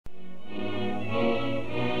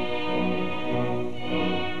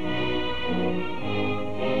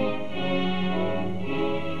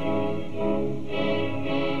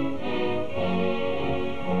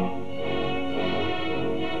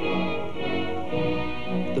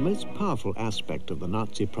The most powerful aspect of the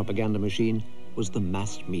Nazi propaganda machine was the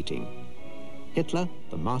mass meeting. Hitler,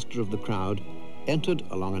 the master of the crowd, entered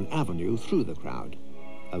along an avenue through the crowd,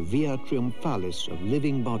 a via triumphalis of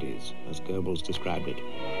living bodies, as Goebbels described it.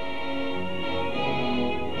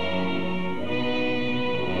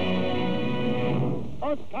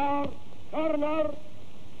 Oskar, Körner,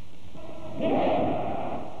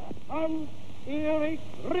 Hans-Erich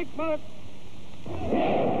Rickmack.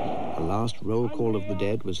 A last roll call of the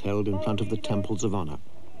dead was held in front of the temples of honor.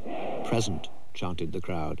 Present, chanted the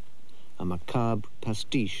crowd, a macabre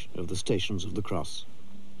pastiche of the Stations of the Cross.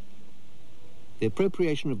 The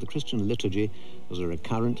appropriation of the Christian liturgy was a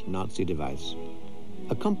recurrent Nazi device.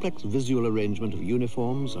 A complex visual arrangement of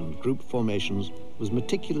uniforms and group formations was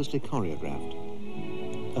meticulously choreographed.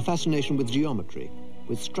 A fascination with geometry,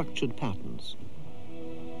 with structured patterns.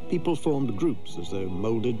 People formed groups as though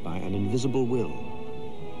molded by an invisible will.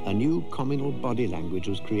 A new communal body language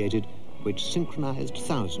was created which synchronized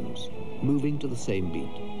thousands, moving to the same beat.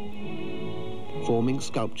 Forming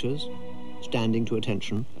sculptures, standing to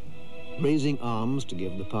attention, raising arms to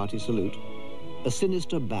give the party salute, a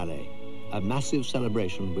sinister ballet, a massive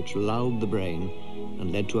celebration which lulled the brain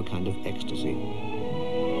and led to a kind of ecstasy.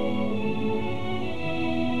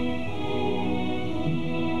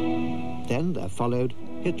 Then there followed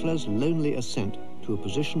Hitler's lonely ascent to a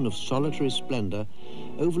position of solitary splendor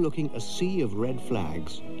overlooking a sea of red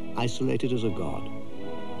flags, isolated as a god.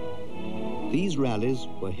 These rallies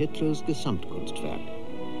were Hitler's Gesamtkunstwerk.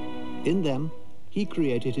 In them, he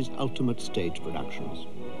created his ultimate stage productions.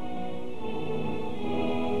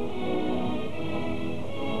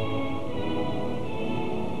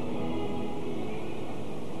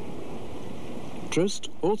 Trost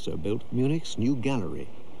also built Munich's new gallery.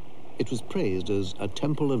 It was praised as a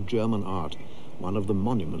temple of German art, one of the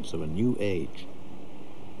monuments of a new age.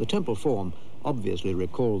 The temple form obviously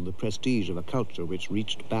recalled the prestige of a culture which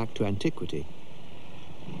reached back to antiquity.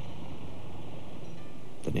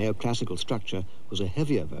 The neoclassical structure was a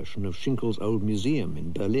heavier version of Schinkel's old museum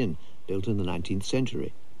in Berlin, built in the 19th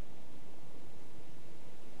century.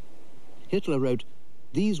 Hitler wrote,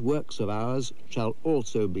 "These works of ours shall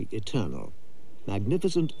also be eternal,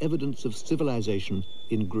 magnificent evidence of civilization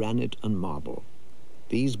in granite and marble.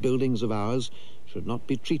 These buildings of ours should not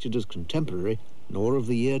be treated as contemporary, nor of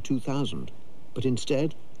the year 2000, but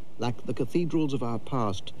instead, like the cathedrals of our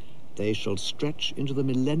past, they shall stretch into the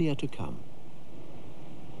millennia to come."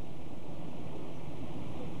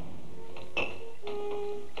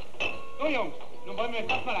 So, Jungs, nun wollen wir uns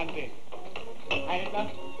das mal ansehen.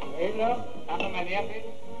 Edler, Edler, darf man mal näher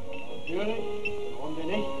treten? Natürlich, warum denn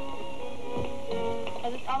nicht?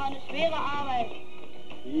 Das ist aber eine schwere Arbeit.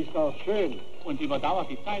 Die ist auch schön. Und überdauert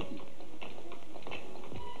die Zeiten.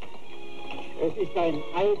 Es ist ein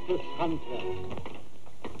altes Handwerk.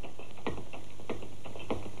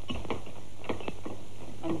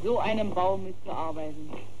 An so einem Bau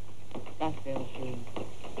mitzuarbeiten, das wäre schön.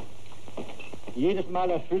 Jedes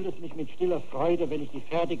Mal erfüllt es mich mit stiller Freude, wenn ich die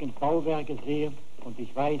fertigen Bauwerke sehe und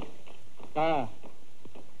ich weiß, da,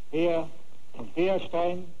 der und der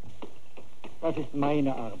Stein, das ist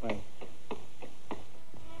meine Arbeit.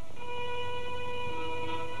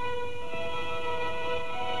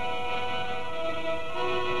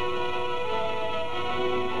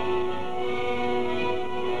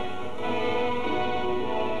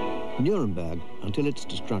 Nuremberg, until its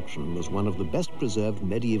destruction, was one of the best preserved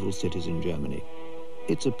medieval cities in Germany.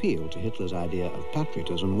 Its appeal to Hitler's idea of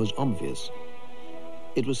patriotism was obvious.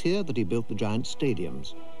 It was here that he built the giant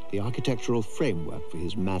stadiums, the architectural framework for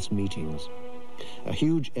his mass meetings. A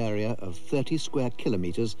huge area of 30 square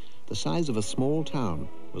kilometers, the size of a small town,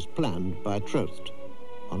 was planned by Trost.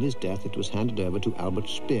 On his death, it was handed over to Albert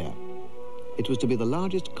Speer. It was to be the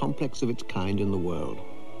largest complex of its kind in the world.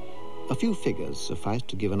 A few figures suffice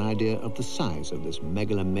to give an idea of the size of this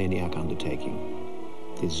megalomaniac undertaking.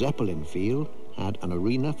 The Zeppelin field had an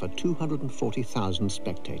arena for 240,000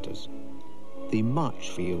 spectators. The March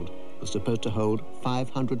field was supposed to hold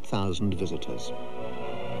 500,000 visitors.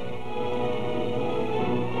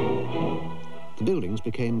 The buildings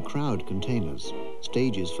became crowd containers,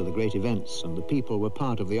 stages for the great events, and the people were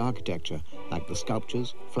part of the architecture, like the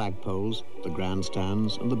sculptures, flagpoles, the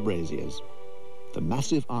grandstands, and the braziers. The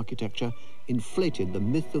massive architecture inflated the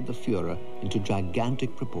myth of the Führer into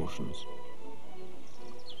gigantic proportions.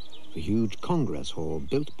 The huge Congress hall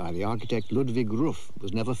built by the architect Ludwig Ruff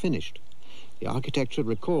was never finished. The architecture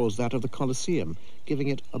recalls that of the Colosseum, giving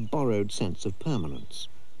it a borrowed sense of permanence.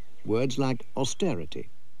 Words like austerity,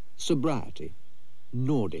 sobriety,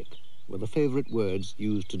 Nordic were the favorite words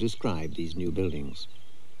used to describe these new buildings.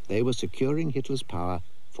 They were securing Hitler's power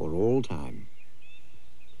for all time.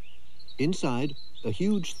 Inside, a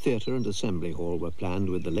huge theatre and assembly hall were planned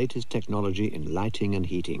with the latest technology in lighting and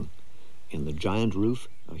heating. In the giant roof,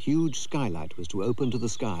 a huge skylight was to open to the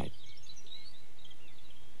sky.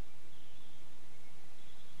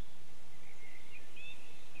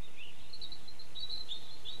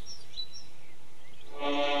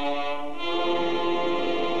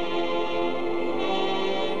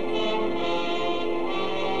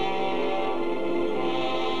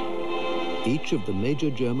 Each of the major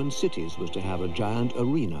German cities was to have a giant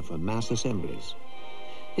arena for mass assemblies.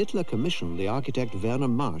 Hitler commissioned the architect Werner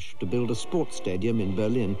Marsch to build a sports stadium in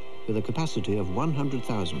Berlin with a capacity of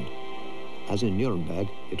 100,000. As in Nuremberg,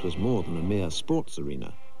 it was more than a mere sports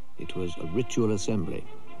arena. It was a ritual assembly.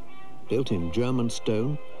 Built in German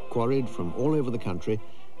stone, quarried from all over the country,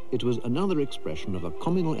 it was another expression of a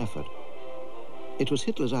communal effort. It was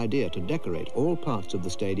Hitler's idea to decorate all parts of the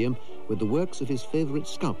stadium with the works of his favorite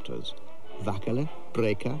sculptors, Wackele,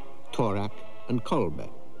 Breker, Thorak, and Kolbe.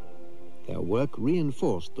 Their work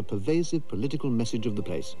reinforced the pervasive political message of the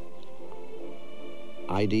place.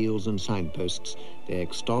 Ideals and signposts, they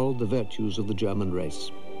extolled the virtues of the German race: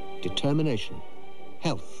 determination,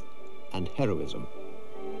 health, and heroism.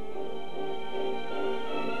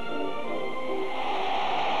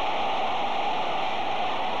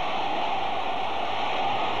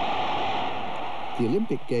 The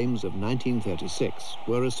Olympic Games of 1936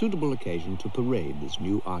 were a suitable occasion to parade this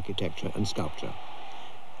new architecture and sculpture.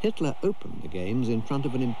 Hitler opened the Games in front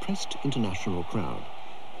of an impressed international crowd.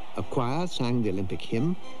 A choir sang the Olympic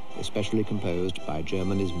hymn, especially composed by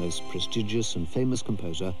Germany's most prestigious and famous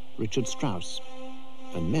composer, Richard Strauss.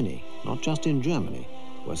 And many, not just in Germany,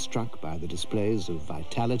 were struck by the displays of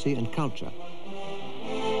vitality and culture.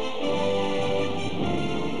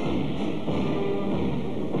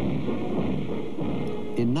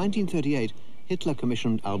 In 1938, Hitler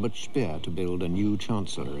commissioned Albert Speer to build a new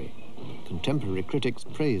chancellery. Contemporary critics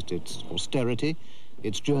praised its austerity,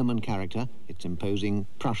 its German character, its imposing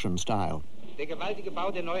Prussian style. Der gewaltige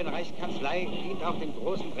Bau der neuen Reichskanzlei dient auch den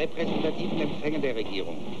großen repräsentativen Empfängen der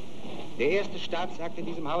Regierung. Der erste Staatsakt in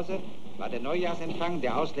diesem Hause war der Neujahrsempfang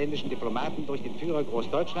der ausländischen Diplomaten durch den Führer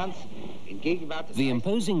Großdeutschlands in Gegenwart des... The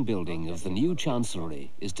imposing building of the new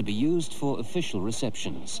chancellery is to be used for official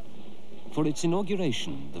receptions. For its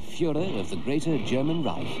inauguration, the Führer of the Greater German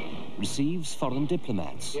Reich receives foreign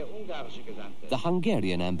diplomats. Der ungarische Gesandte. The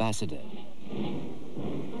Hungarian ambassador.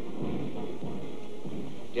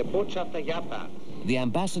 Der Botschafter Japans. The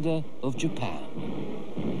ambassador of Japan.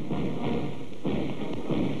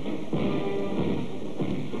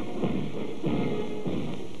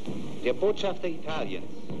 Der Botschafter Italiens.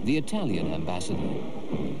 The Italian ambassador.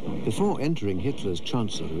 Before entering Hitler's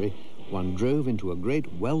chancellery, one drove into a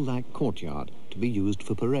great well-like courtyard to be used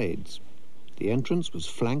for parades. The entrance was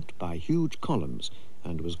flanked by huge columns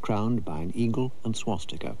and was crowned by an eagle and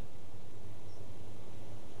swastika.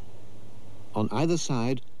 On either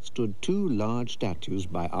side stood two large statues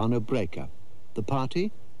by Arno Breker, the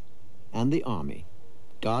party and the army,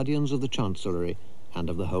 guardians of the chancellery and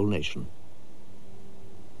of the whole nation.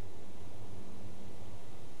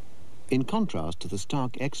 In contrast to the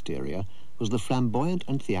stark exterior was the flamboyant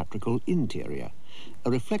and theatrical interior,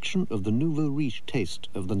 a reflection of the nouveau riche taste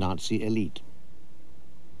of the Nazi elite.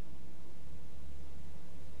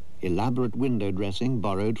 Elaborate window dressing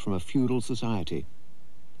borrowed from a feudal society.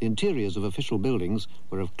 Interiors of official buildings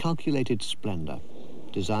were of calculated splendor,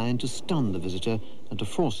 designed to stun the visitor and to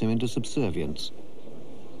force him into subservience.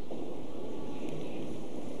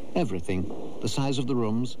 Everything, the size of the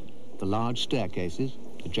rooms, the large staircases,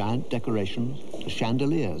 the giant decorations, the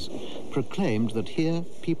chandeliers, proclaimed that here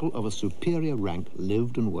people of a superior rank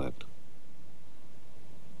lived and worked.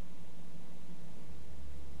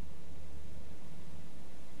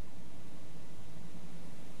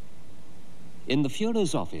 In the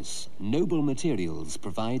Führer's office, noble materials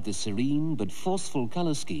provide the serene but forceful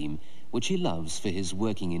color scheme which he loves for his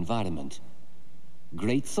working environment.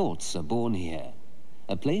 Great thoughts are born here,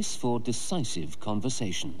 a place for decisive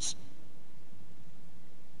conversations.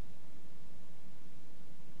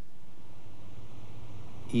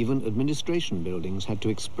 Even administration buildings had to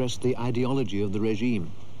express the ideology of the regime.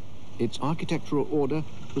 Its architectural order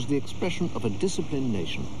was the expression of a disciplined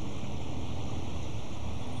nation.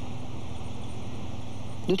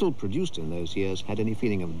 Little produced in those years had any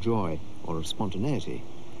feeling of joy or of spontaneity.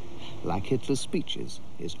 Like Hitler's speeches,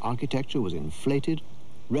 his architecture was inflated,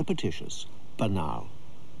 repetitious, banal.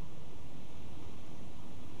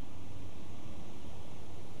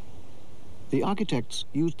 The architects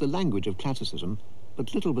used the language of classicism,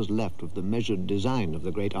 but little was left of the measured design of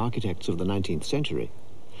the great architects of the 19th century.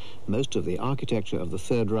 Most of the architecture of the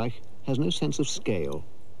Third Reich has no sense of scale.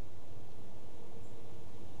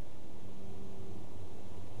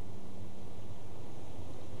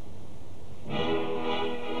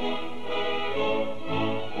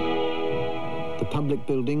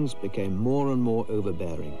 great buildings became more and more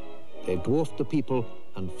overbearing. They dwarfed the people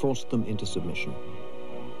and forced them into submission.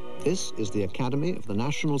 This is the Academy of the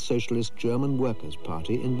National Socialist German Workers'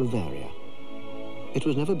 Party in Bavaria. It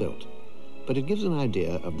was never built, but it gives an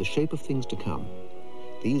idea of the shape of things to come.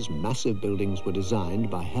 These massive buildings were designed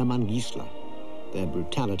by Hermann Giesler. Their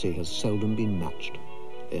brutality has seldom been matched.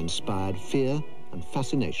 They inspired fear and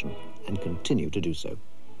fascination and continue to do so.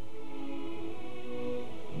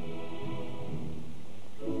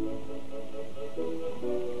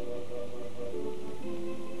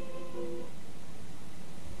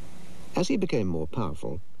 As he became more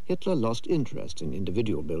powerful, Hitler lost interest in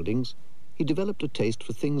individual buildings. He developed a taste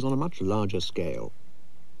for things on a much larger scale.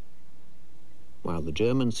 While the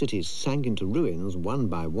German cities sank into ruins one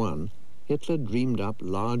by one, Hitler dreamed up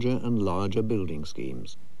larger and larger building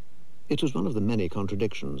schemes. It was one of the many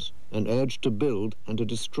contradictions, an urge to build and to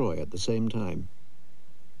destroy at the same time.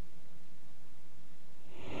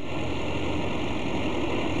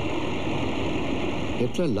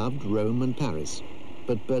 Hitler loved Rome and Paris,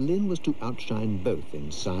 but Berlin was to outshine both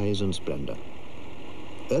in size and splendor.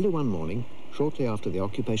 Early one morning, shortly after the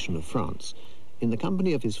occupation of France, in the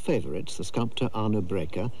company of his favorites, the sculptor Arno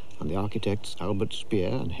Breker and the architects Albert Speer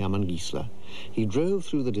and Hermann Giesler, he drove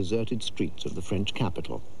through the deserted streets of the French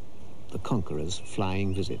capital, the conqueror's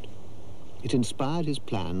flying visit. It inspired his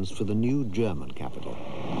plans for the new German capital.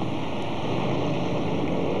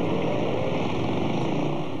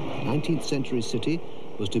 The 19th century city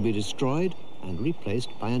was to be destroyed and replaced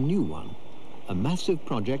by a new one, a massive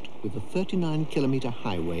project with a 39-kilometer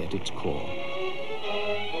highway at its core.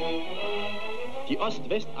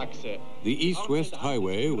 The east-west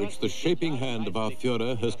highway, which the shaping hand of our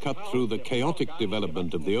Führer has cut through the chaotic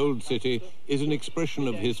development of the old city, is an expression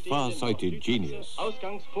of his far-sighted genius.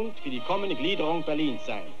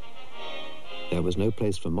 There was no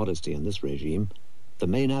place for modesty in this regime. The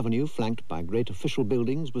main avenue, flanked by great official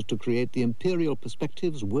buildings, was to create the imperial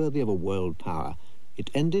perspectives worthy of a world power. It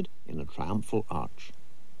ended in a triumphal arch.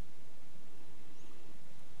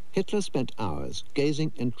 Hitler spent hours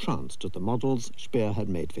gazing entranced at the models Speer had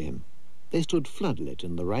made for him. They stood floodlit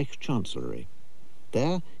in the Reich Chancellery.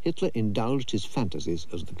 There, Hitler indulged his fantasies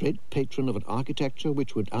as the great patron of an architecture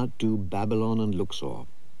which would outdo Babylon and Luxor.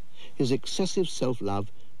 His excessive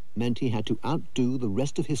self-love meant he had to outdo the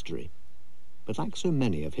rest of history. But like so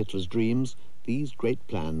many of Hitler's dreams, these great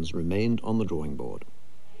plans remained on the drawing board.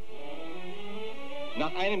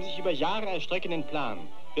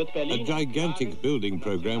 A gigantic building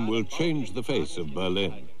program will change the face of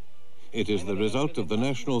Berlin. It is the result of the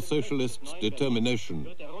National Socialists' determination.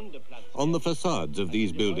 On the facades of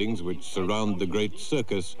these buildings, which surround the great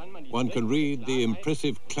circus, one can read the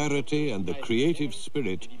impressive clarity and the creative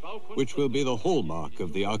spirit which will be the hallmark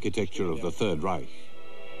of the architecture of the Third Reich.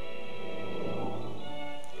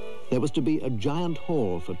 There was to be a giant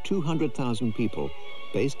hall for 200,000 people,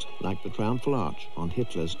 based, like the Triumphal Arch, on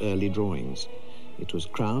Hitler's early drawings. It was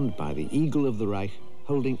crowned by the Eagle of the Reich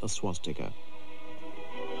holding a swastika.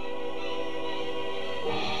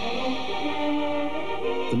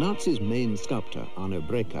 The Nazis' main sculptor, Arno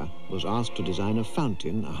Breker, was asked to design a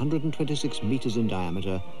fountain 126 meters in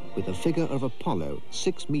diameter with a figure of Apollo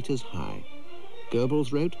 6 meters high.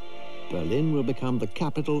 Goebbels wrote, "Berlin will become the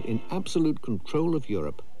capital in absolute control of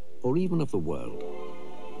Europe, or even of the world."